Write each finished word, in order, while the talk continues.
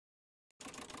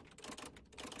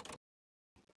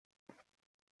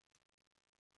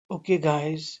Okay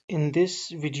guys, in this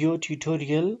video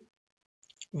tutorial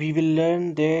we will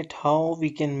learn that how we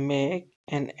can make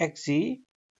an exe,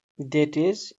 that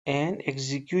is an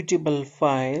executable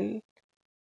file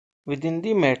within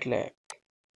the MATLAB.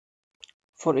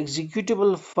 For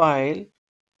executable file,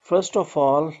 first of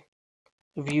all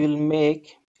we will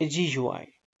make a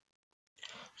GUI.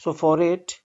 So for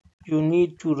it you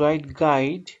need to write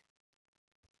guide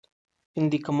in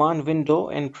the command window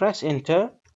and press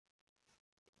enter.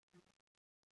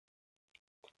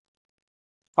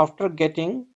 After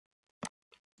getting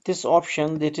this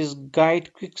option, that is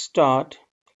guide quick start,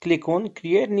 click on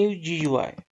create new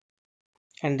GUI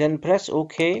and then press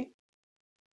OK.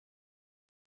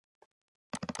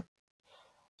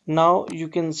 Now you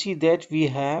can see that we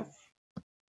have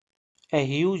a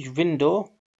huge window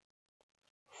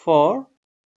for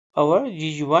our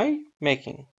GUI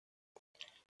making.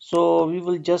 So we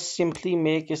will just simply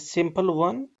make a simple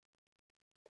one.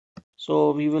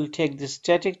 So we will take the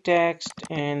static text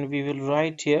and we will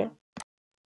write here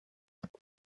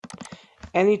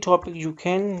any topic. You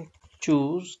can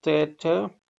choose that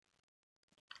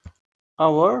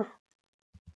our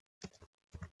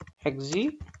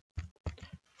exe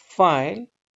file,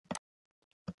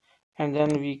 and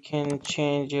then we can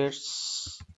change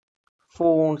its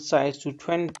font size to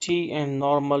 20 and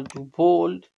normal to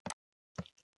bold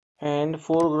and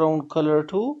foreground color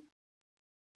to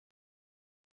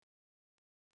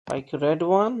like a red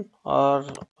one or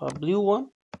a blue one.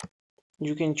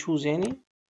 You can choose any.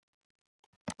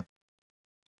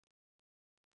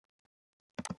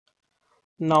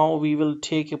 Now we will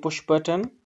take a push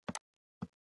button.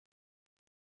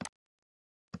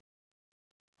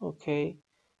 Okay,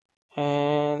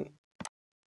 and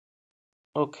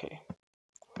okay,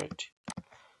 right.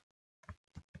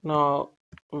 Now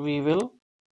we will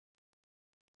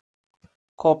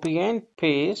copy and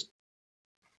paste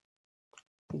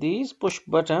these push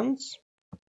buttons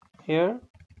here.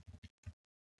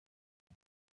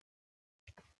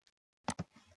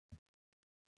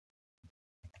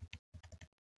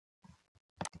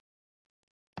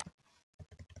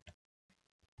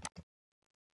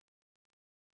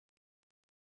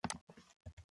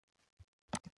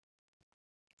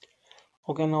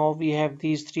 Okay, now we have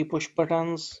these three push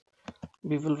buttons.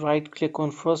 We will right click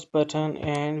on first button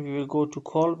and we will go to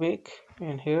callback,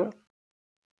 and here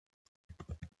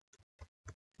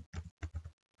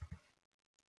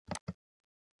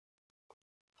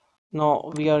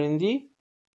now we are in the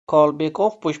callback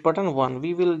of push button 1.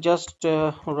 We will just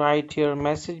write here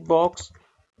message box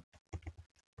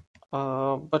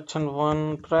button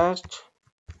 1 pressed,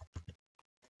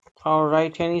 or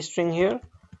write any string here.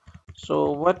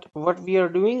 So what we are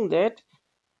doing, that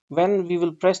when we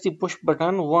will press the push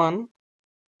button 1,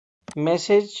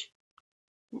 message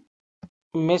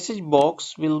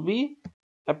box will be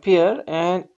appear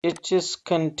and it is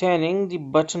containing the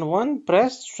button 1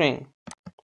 pressed string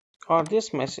or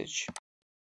this message.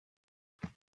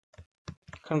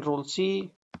 Control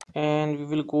C, and we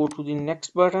will go to the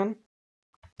next button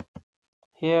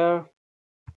here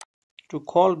to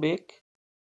callback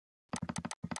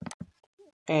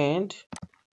and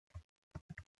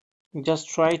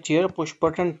just write here push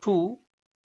button 2,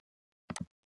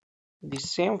 the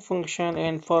same function,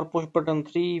 and for push button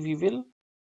 3 we will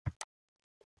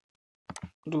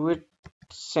do it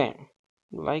same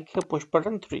like a push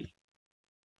button 3.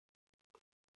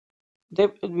 The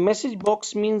message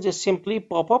box means a simply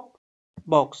pop-up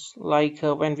box, like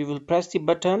when we will press the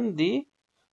button, the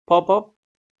pop-up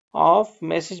of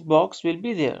message box will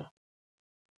be there.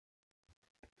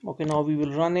 Okay, now we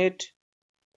will run it.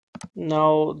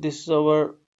 Now this is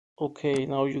our, okay,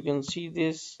 now you can see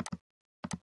this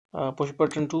push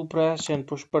button 2 pressed and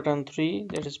push button 3,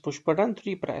 that is push button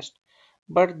 3 pressed.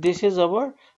 But this is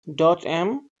our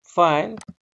 .m file.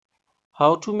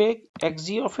 How to make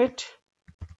exe of it?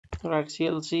 Right,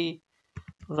 clc,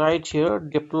 right here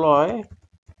deploy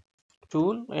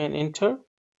tool and enter.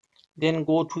 Then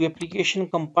go to application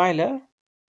compiler.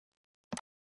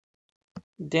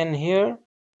 Then here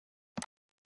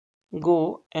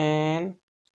go and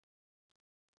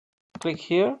click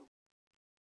here,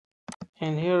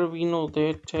 and here we know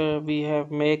that we have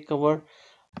make our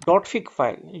 .fig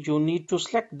file. You need to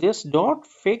select this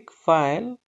 .fig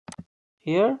file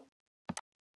here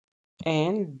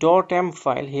and .m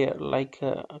file here, like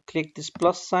click this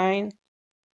plus sign.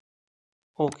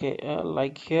 Okay,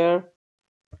 like here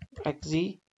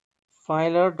exe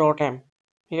filer.m.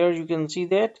 Here you can see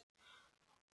that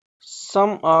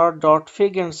some are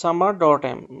 .fig and some are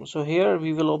 .m. So here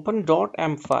we will open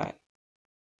 .m file.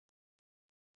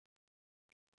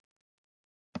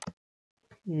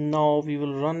 Now we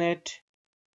will run it.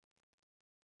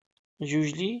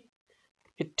 Usually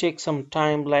it takes some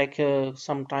time, like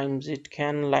sometimes it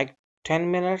can like 10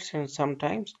 minutes, and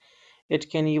sometimes it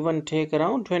can even take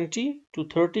around 20 to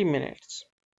 30 minutes.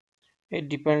 It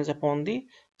depends upon the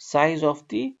size of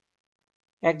the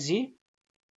exe.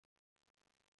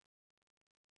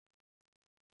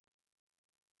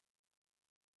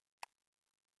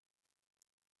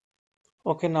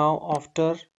 Okay, now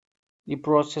after the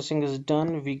processing is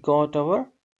done, we got our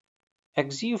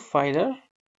exe filer,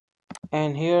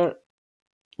 and here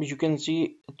you can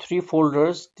see three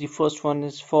folders. The first one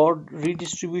is for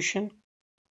redistribution.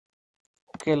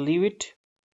 Okay, leave it.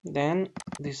 Then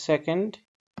the second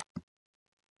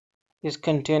is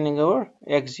containing our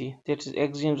exe, that is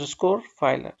exe underscore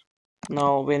filer.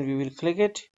 Now when we will click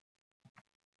it,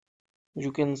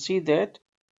 you can see that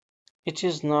it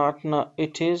is not now,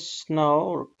 it is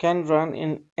now can run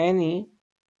in any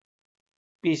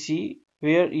PC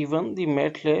where even the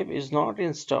matlab is not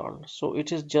installed. So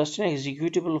it is just an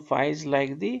executable files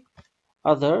like the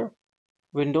other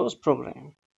Windows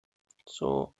program.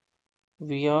 So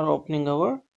we are opening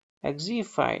our exe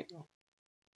file.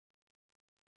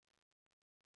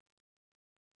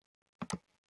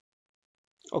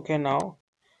 Okay, now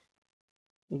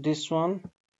this one.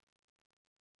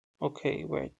 Okay,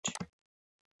 wait.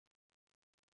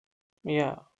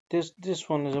 Yeah, this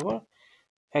one is our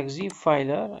exe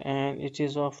filer, and it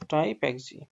is of type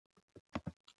exe.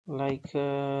 Like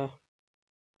yeah,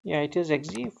 it is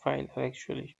exe filer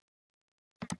actually.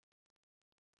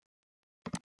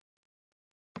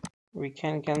 We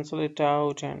can cancel it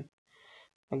out, and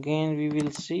again we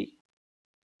will see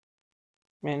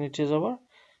when it is our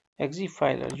exe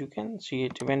filer. You can see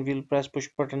it when we'll press push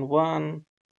button 1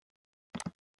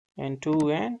 and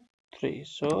 2 and 3.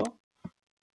 So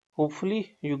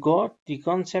hopefully you got the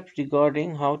concept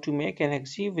regarding how to make an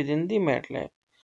exe within the MATLAB.